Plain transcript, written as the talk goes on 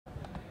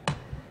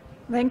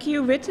Thank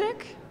you,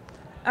 Wittek.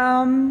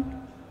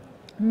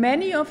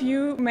 Many of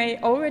you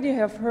may already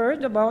have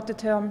heard about the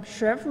term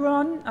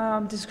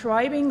chevron,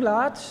 describing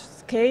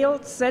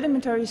large-scale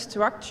sedimentary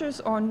structures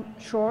on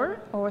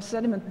shore or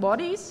sediment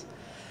bodies.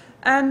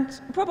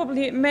 And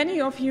probably many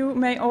of you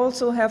may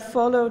also have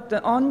followed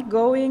the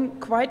ongoing,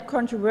 quite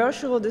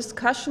controversial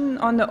discussion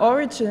on the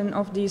origin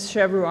of these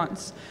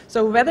chevrons.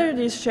 So whether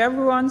these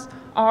chevrons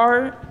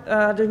are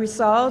the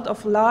result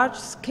of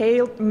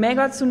large-scale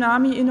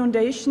mega-tsunami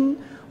inundation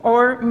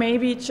or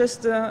maybe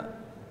just the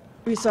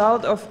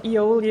result of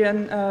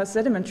Aeolian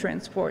sediment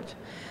transport.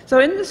 So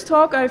in this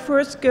talk, I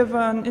first give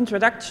an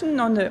introduction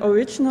on the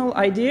original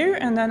idea,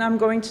 and then I'm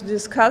going to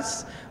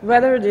discuss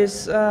whether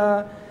this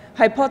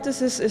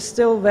hypothesis is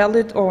still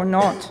valid or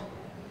not.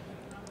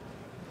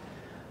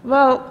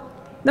 Well,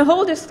 the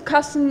whole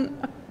discussion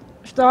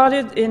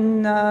started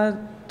in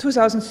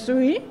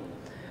 2003.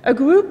 A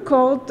group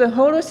called the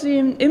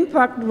Holocene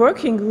Impact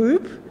Working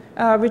Group,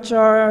 which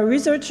are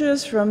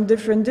researchers from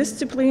different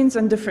disciplines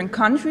and different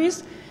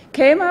countries,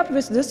 came up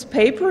with this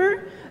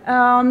paper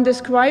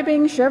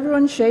describing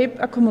chevron-shaped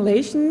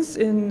accumulations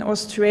in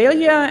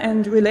Australia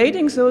and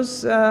relating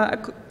those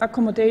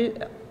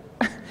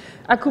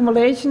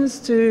accumulations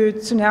to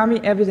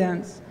tsunami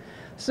evidence.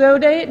 So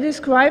they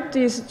described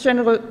these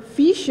general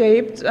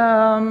V-shaped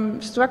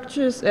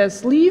structures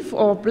as leaf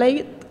or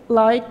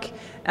blade-like,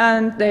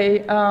 and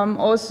they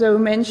also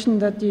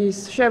mentioned that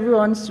these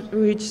chevrons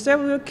reach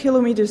several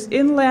kilometers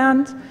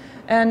inland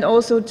and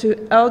also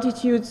to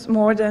altitudes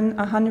more than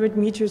 100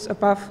 meters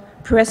above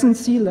present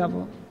sea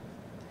level.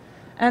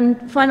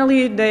 And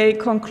finally, they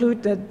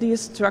conclude that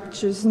these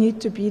structures need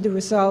to be the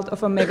result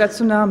of a mega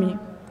tsunami.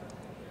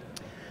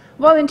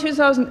 Well, in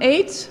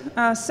 2008,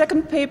 a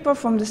second paper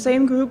from the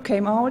same group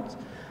came out,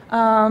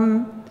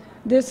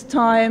 this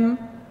time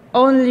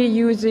only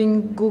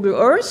using Google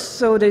Earth.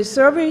 So they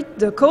surveyed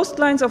the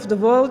coastlines of the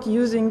world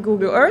using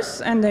Google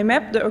Earth, and they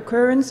mapped the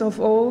occurrence of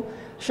all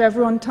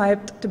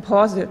chevron-type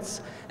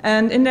deposits.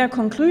 And in their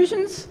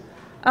conclusions,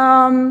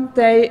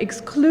 they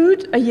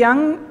exclude a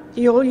young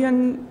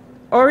Aeolian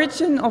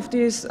origin of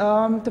these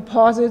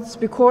deposits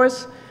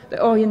because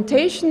the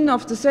orientation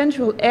of the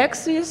central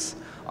axis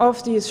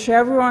of these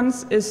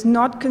chevrons is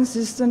not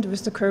consistent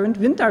with the current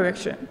wind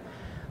direction.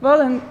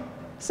 Well, and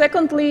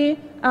secondly,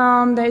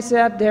 they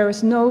said there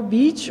is no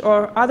beach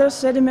or other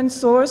sediment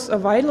source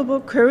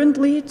available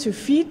currently to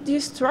feed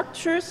these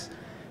structures,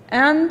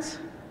 and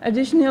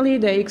additionally,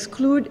 they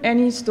exclude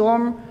any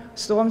storm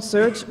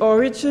surge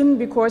origin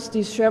because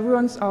these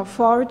chevrons are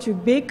far too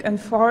big and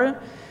far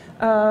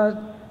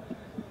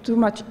too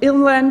much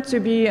inland to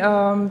be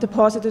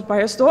deposited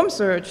by a storm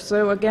surge.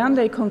 So again,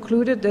 they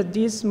concluded that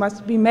these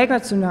must be mega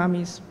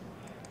tsunamis.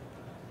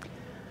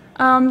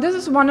 This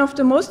is one of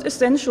the most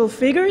essential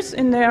figures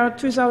in their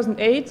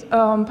 2008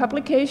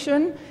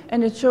 publication,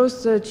 and it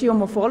shows the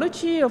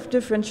geomorphology of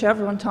different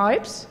chevron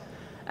types.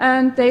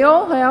 And they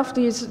all have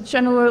this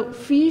general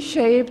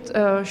V-shaped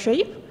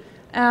shape.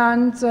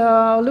 And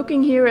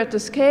looking here at the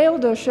scale,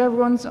 the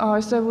chevrons are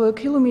several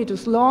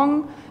kilometers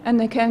long, and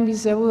they can be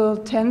several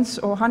tens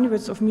or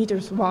hundreds of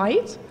meters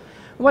wide.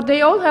 What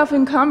they all have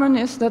in common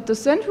is that the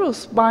central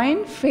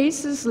spine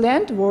faces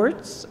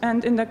landwards,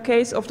 and in the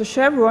case of the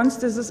chevrons,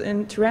 this is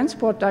in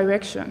transport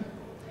direction.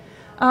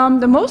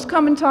 The most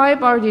common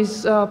type are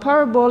these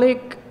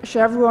parabolic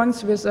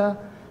chevrons with a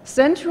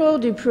central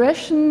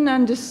depression,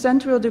 and this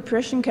central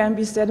depression can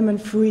be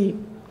sediment-free.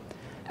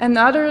 And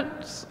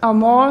others are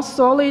more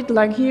solid,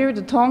 like here,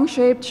 the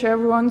tongue-shaped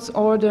chevrons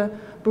or the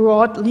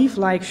broad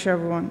leaf-like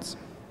chevrons.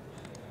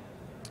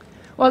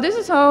 Well, this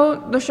is how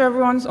the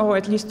chevrons, or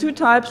at least two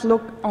types,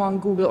 look on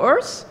Google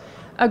Earth.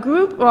 A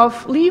group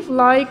of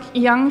leaf-like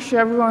young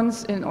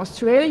chevrons in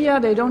Australia.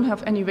 They don't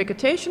have any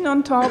vegetation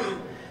on top.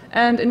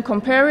 And in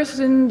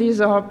comparison,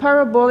 these are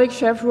parabolic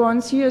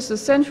chevrons. Here's the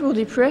central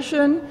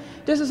depression.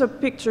 This is a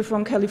picture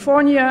from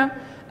California.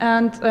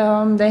 And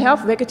they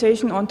have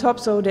vegetation on top,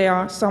 so they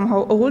are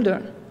somehow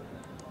older.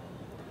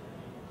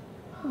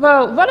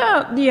 Well, what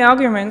are the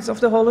arguments of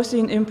the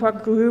Holocene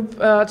Impact Group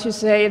to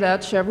say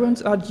that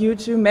chevrons are due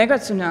to mega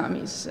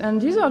tsunamis?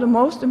 And these are the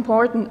most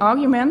important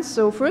arguments.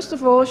 So first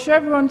of all,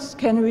 chevrons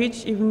can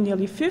reach even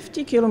nearly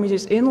 50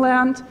 kilometers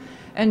inland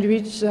and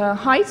reach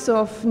heights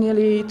of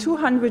nearly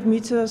 200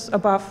 meters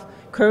above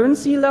current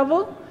sea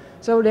level.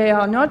 So they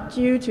are not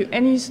due to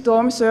any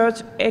storm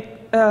surge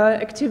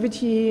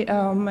activity,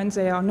 and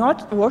they are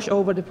not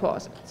washover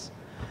deposits.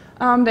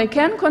 They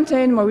can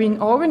contain marine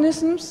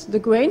organisms. The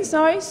grain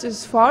size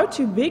is far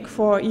too big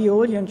for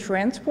Aeolian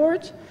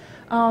transport.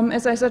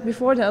 As I said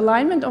before, the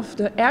alignment of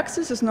the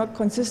axis is not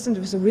consistent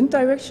with the wind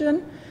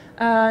direction,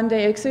 and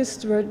they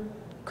exist where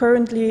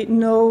currently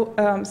no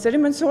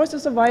sediment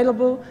sources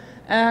available,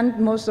 and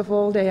most of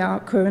all, they are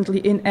currently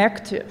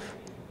inactive.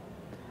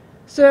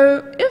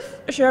 So if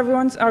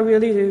chevrons are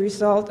really the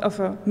result of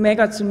a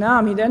mega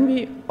tsunami, then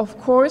we, of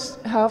course,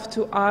 have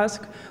to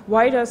ask,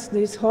 why does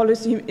this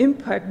Holocene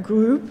Impact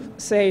Group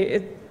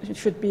say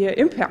should be an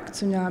impact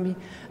tsunami.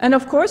 And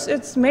of course,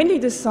 it's mainly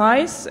the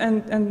size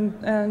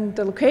and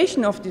the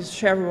location of these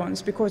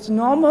chevrons, because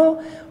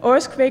normal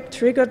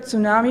earthquake-triggered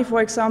tsunami,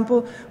 for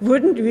example,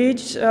 wouldn't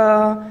reach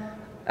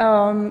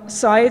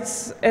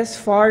sites as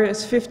far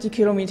as 50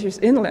 kilometers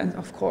inland,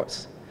 of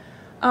course.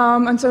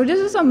 And so this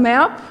is a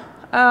map,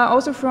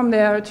 also from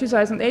their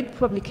 2008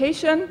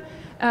 publication,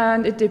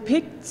 and it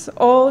depicts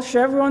all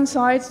chevron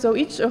sites. So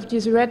each of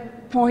these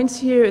red points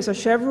here is a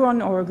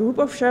chevron or a group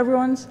of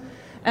chevrons,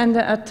 and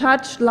the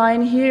attached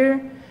line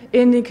here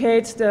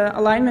indicates the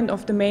alignment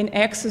of the main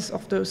axis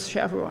of those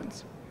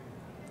chevrons.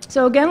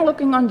 So again,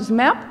 looking on this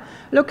map,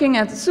 looking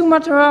at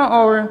Sumatra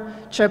or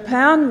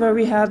Japan, where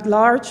we had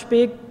large,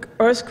 big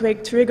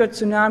earthquake-triggered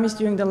tsunamis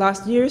during the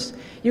last years,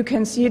 you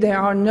can see there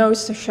are no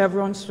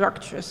chevron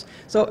structures.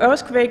 So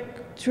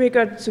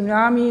earthquake-triggered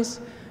tsunamis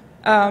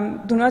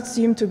do not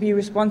seem to be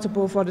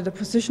responsible for the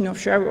deposition of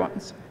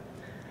chevrons.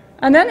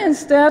 And then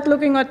instead,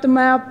 looking at the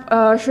map,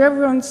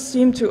 chevrons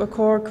seem to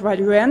occur quite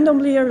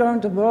randomly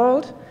around the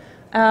world.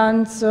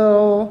 And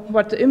so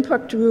what the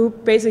impact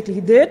group basically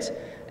did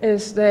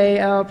is they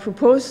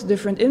proposed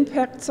different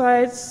impact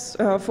sites.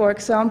 For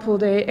example,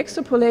 they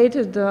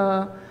extrapolated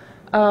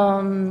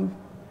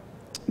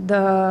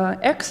the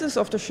axis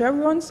of the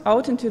chevrons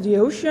out into the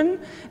ocean,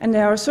 and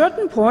there are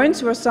certain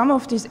points where some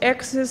of these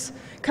axes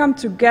come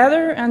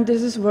together, and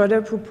this is where they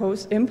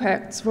propose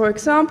impacts. For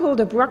example,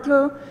 the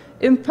Broclo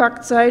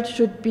impact site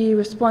should be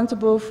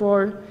responsible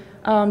for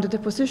the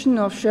deposition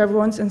of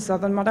chevrons in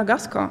southern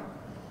Madagascar.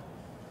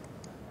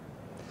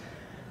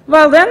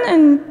 Well, then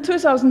in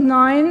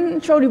 2009,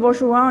 Jody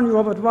Bourgeois and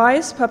Robert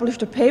Weiss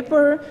published a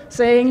paper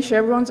saying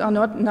chevrons are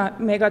not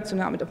mega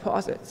tsunami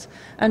deposits.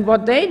 And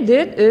what they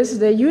did is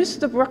they used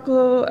the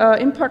Broclo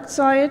impact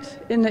site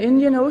in the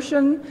Indian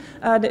Ocean.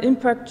 The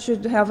impact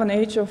should have an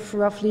age of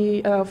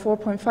roughly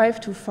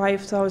 4.5 to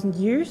 5,000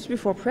 years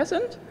before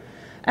present.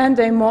 And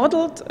they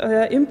modeled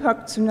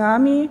impact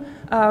tsunami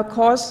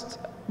caused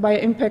by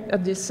impact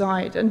at this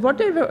site. And what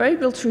they were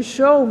able to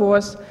show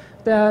was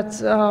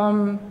that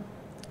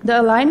the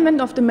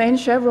alignment of the main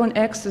chevron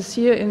axis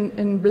here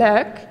in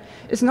black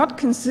is not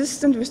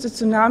consistent with the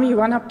tsunami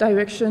run-up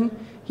direction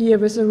here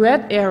with the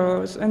red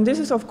arrows. And this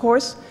is, of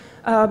course,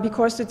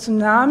 because the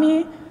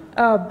tsunami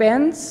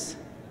bends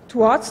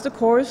towards the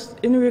course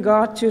in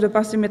regard to the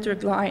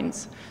bathymetric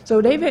lines.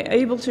 So they were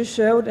able to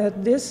show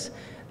that this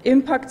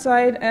impact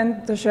site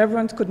and the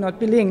chevrons could not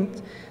be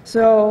linked.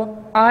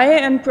 So I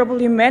and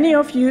probably many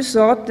of you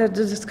thought that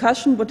the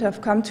discussion would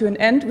have come to an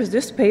end with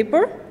this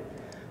paper.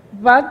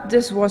 But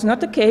this was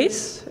not the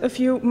case. A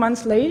few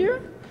months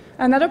later,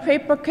 another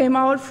paper came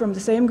out from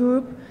the same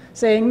group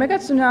saying mega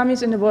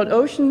tsunamis in the world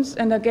oceans,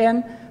 and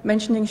again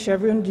mentioning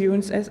chevron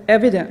dunes as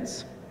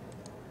evidence.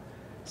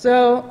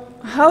 So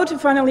how to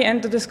finally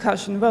end the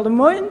discussion? Well, the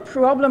main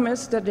problem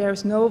is that there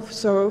is no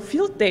thorough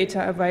field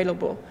data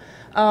available.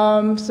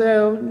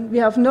 So we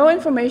have no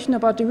information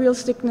about the real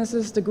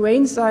thicknesses, the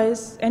grain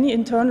size, any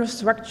internal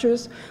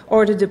structures,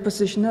 or the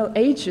depositional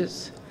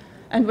ages.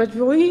 And what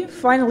we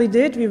finally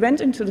did, we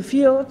went into the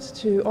field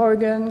to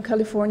Oregon,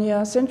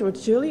 California, central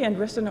Chile, and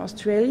Western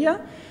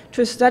Australia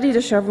to study the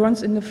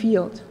chevrons in the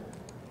field.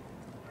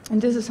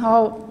 And this is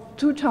how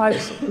two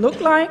types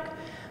look like.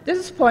 This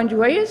is Point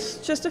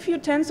Reyes, just a few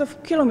tens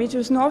of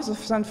kilometers north of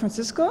San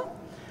Francisco.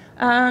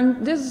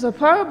 And this is a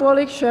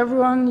parabolic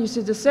chevron. You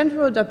see the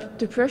central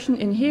depression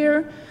in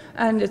here,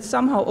 and it's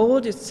somehow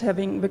old. It's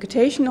having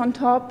vegetation on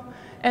top.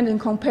 And in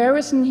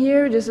comparison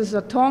here, this is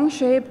a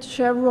tongue-shaped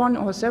chevron,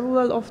 or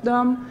several of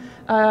them,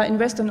 in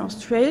Western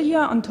Australia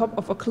on top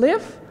of a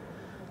cliff.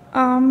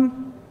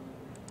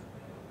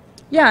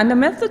 Yeah, and the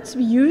methods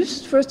we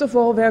used, first of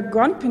all, were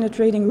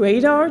ground-penetrating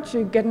radar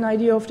to get an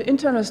idea of the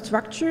internal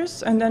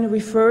structures, and then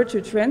refer to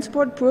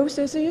transport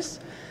processes.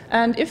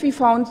 And if we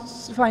find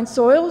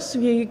soils,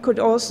 we could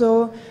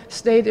also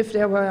state if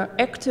there were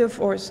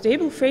active or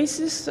stable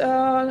phases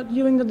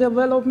during the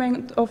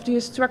development of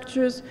these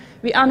structures.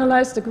 We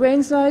analyzed the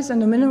grain size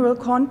and the mineral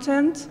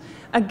content,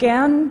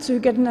 again, to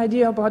get an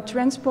idea about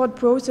transport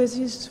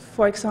processes,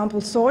 for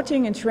example,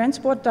 sorting and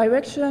transport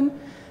direction,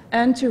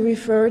 and to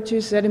refer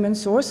to sediment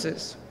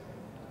sources.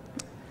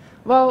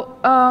 Well,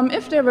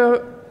 if there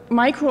were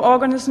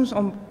microorganisms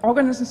or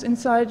organisms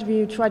inside,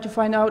 we tried to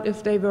find out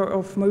if they were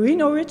of marine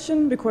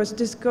origin, because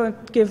this could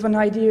give an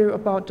idea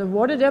about the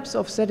water depths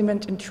of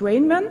sediment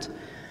entrainment.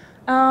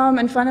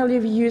 And finally,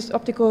 we used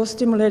optical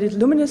stimulated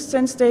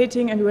luminescence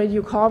dating and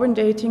radiocarbon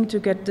dating to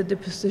get the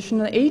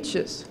depositional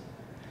ages.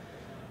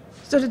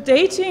 So the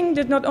dating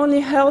did not only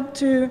help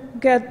to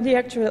get the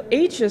actual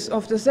ages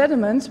of the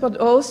sediments, but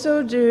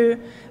also to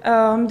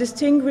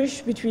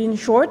distinguish between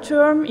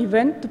short-term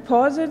event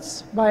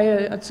deposits by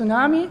a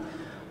tsunami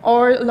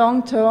or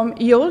long-term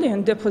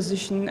aeolian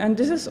deposition. And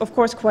this is, of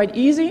course, quite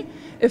easy.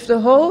 If the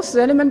whole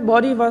sediment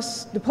body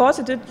was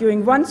deposited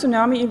during one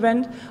tsunami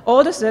event,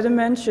 all the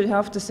sediment should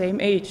have the same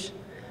age.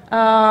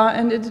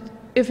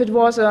 If it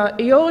was an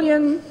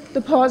aeolian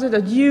deposit,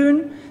 a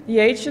dune, the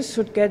ages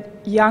should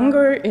get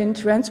younger in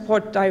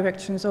transport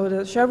direction, so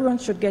the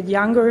chevrons should get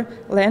younger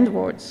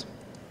landwards.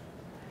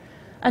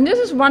 And this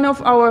is one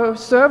of our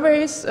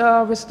surveys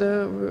with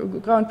the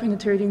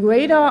ground-penetrating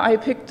radar. I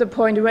picked the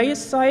Point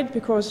Reyes site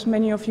because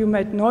many of you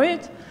might know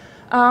it.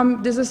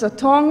 This is a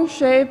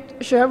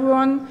tongue-shaped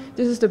chevron.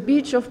 This is the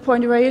beach of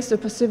Point Reyes. The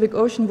Pacific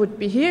Ocean would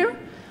be here.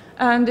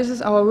 And this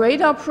is our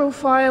radar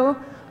profile.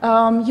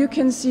 You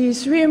can see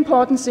three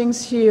important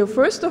things here.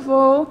 First of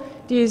all,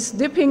 these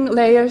dipping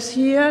layers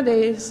here,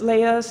 these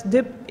layers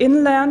dip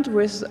inland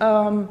with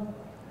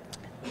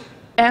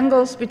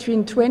angles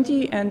between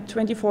 20 and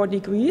 24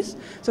 degrees.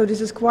 So this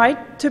is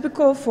quite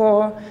typical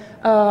for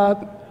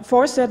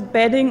foreset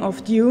bedding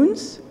of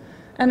dunes.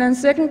 And then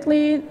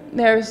secondly,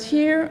 there's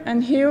here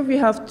and here we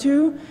have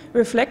two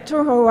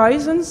reflector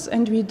horizons,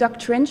 and we dug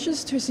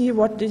trenches to see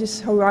what these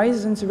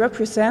horizons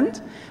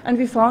represent, and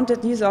we found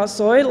that these are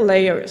soil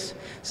layers.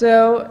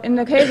 So in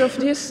the case of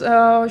this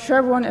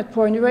chevron at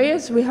Point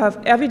Reyes, we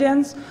have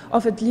evidence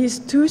of at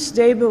least two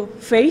stable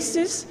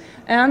phases,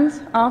 and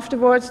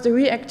afterwards the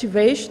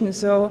reactivation.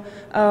 So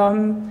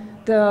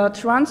the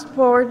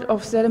transport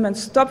of sediment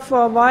stopped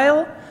for a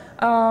while,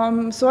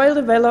 soil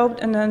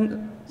developed, and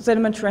then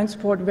sediment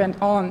transport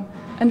went on.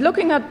 And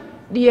looking at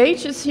the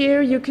ages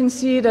here, you can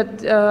see that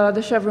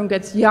the chevron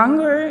gets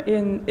younger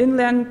in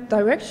inland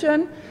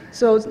direction.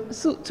 So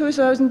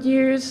 2,000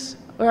 years,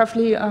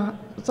 roughly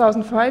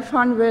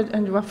 1,500,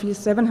 and roughly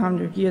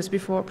 700 years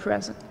before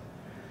present.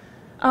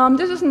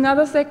 This is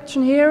another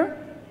section here.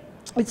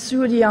 It's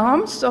through the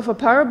arms of a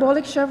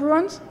parabolic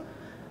chevrons.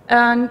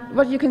 And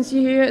what you can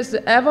see here is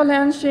the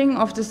avalanching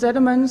of the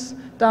sediments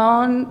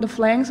down the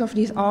flanks of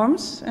these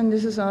arms. And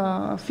this is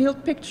a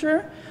field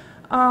picture.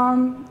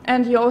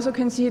 And you also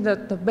can see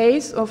that the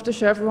base of the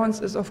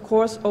chevrons is, of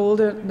course,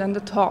 older than the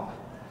top.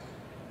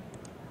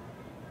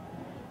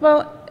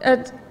 Well,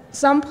 at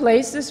some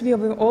places we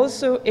were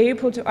also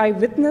able to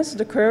eyewitness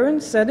the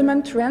current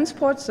sediment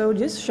transport. So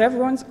these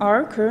chevrons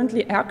are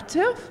currently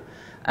active.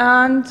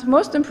 And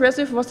most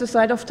impressive was the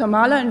site of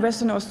Tamala in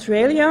Western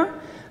Australia,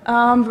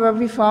 where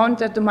we found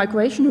that the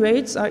migration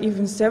rates are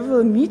even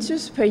several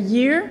meters per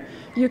year.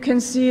 You can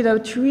see the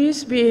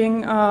trees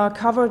being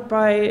covered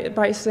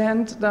by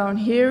sand down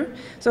here.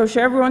 So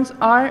chevrons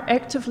are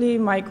actively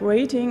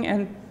migrating,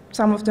 and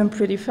some of them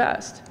pretty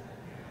fast.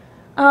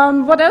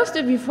 What else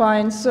did we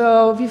find?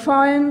 So we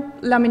find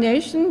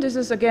lamination. This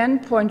is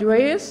again Point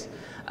Reyes.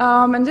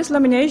 And this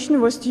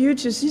lamination was due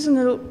to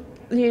seasonally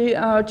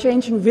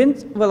changing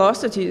wind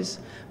velocities,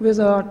 with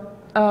a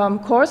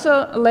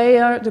coarser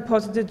layer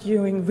deposited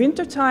during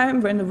winter time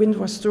when the wind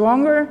was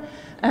stronger,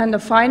 and the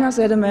finer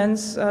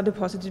sediments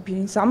deposited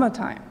during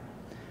summertime.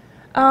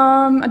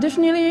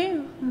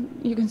 Additionally,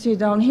 you can see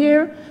down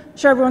here,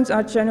 chevrons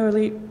are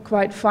generally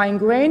quite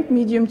fine-grained,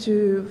 medium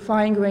to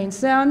fine-grained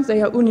sands.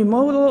 They are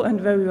unimodal and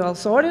very well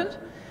sorted.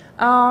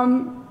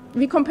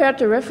 We compared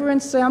the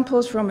reference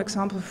samples from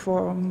example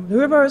from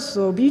rivers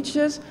or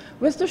beaches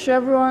with the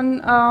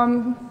chevron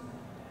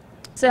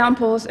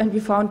samples, and we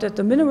found that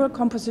the mineral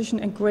composition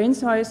and grain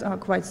size are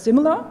quite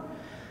similar.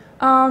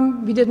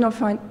 We did not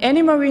find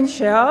any marine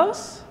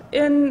shells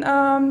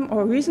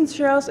or recent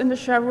shells in the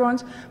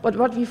chevrons, but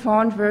what we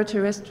found were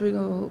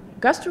terrestrial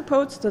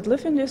gastropods that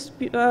live in this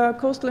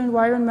coastal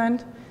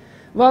environment.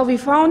 Well, we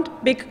found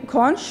big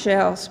conch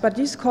shells, but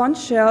these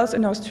conch shells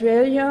in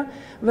Australia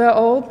were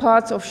all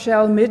parts of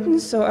shell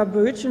middens, so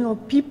Aboriginal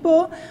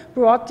people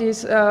brought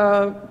these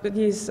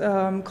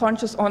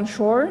conches on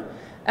shore,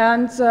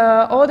 and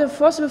all the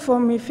fossil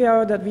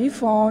foramifera that we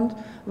found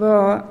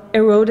were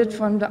eroded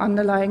from the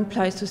underlying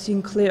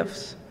Pleistocene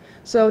cliffs.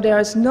 So there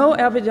is no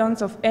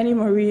evidence of any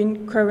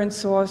marine current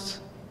source.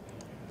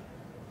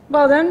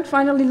 Well then,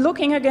 finally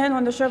looking again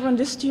on the chevron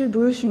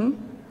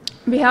distribution,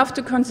 we have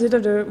to consider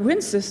the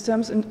wind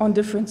systems on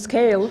different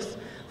scales.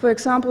 For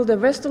example, the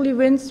westerly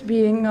winds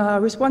being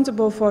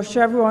responsible for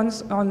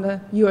chevrons on the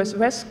US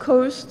West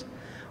Coast,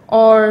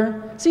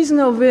 or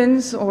seasonal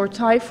winds or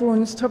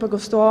typhoons, tropical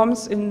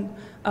storms in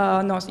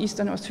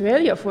northeastern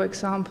Australia, for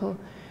example.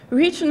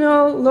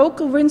 Regional,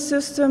 local wind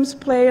systems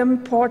play an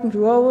important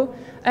role,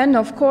 and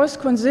of course,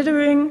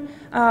 considering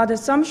that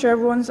some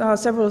chevrons are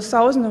several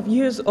thousand of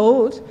years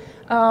old,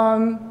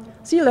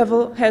 sea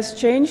level has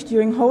changed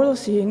during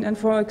Holocene, and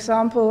for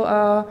example,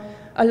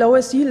 a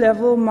lower sea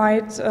level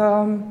might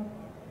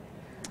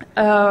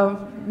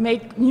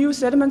make new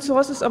sediment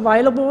sources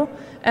available,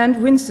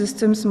 and wind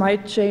systems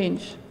might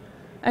change.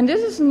 And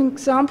this is an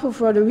example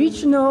for the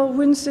regional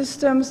wind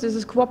systems. This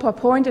is Quappa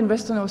Point in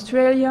Western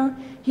Australia.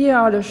 Here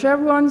are the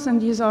chevrons,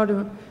 and these are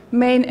the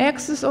main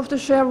axes of the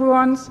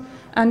chevrons,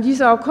 and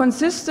these are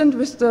consistent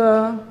with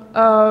the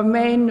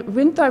main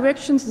wind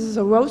directions. This is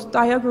a road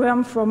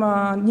diagram from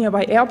a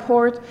nearby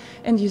airport,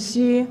 and you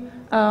see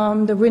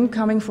the wind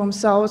coming from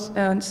south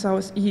and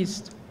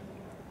southeast.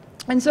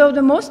 And so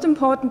the most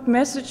important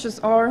messages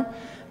are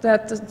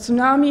that the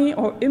tsunami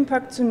or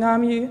impact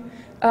tsunami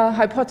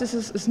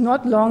hypothesis is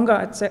not longer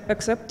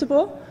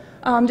acceptable.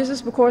 This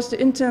is because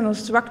the internal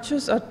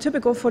structures are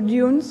typical for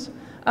dunes.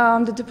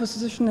 The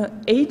depositional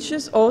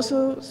ages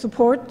also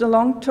support the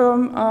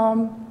long-term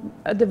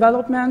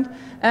development,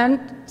 and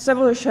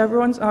several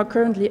chevrons are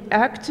currently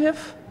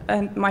active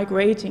and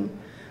migrating.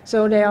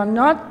 So they are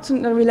not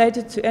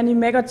related to any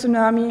mega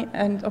tsunami,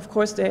 and of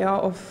course they are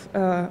of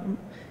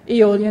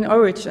Aeolian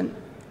origin.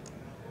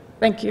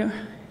 Thank you.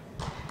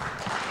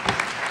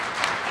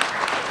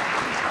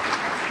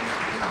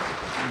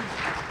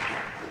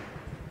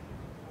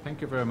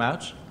 Thank you very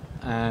much.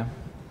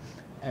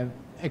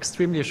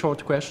 Extremely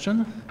short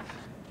question.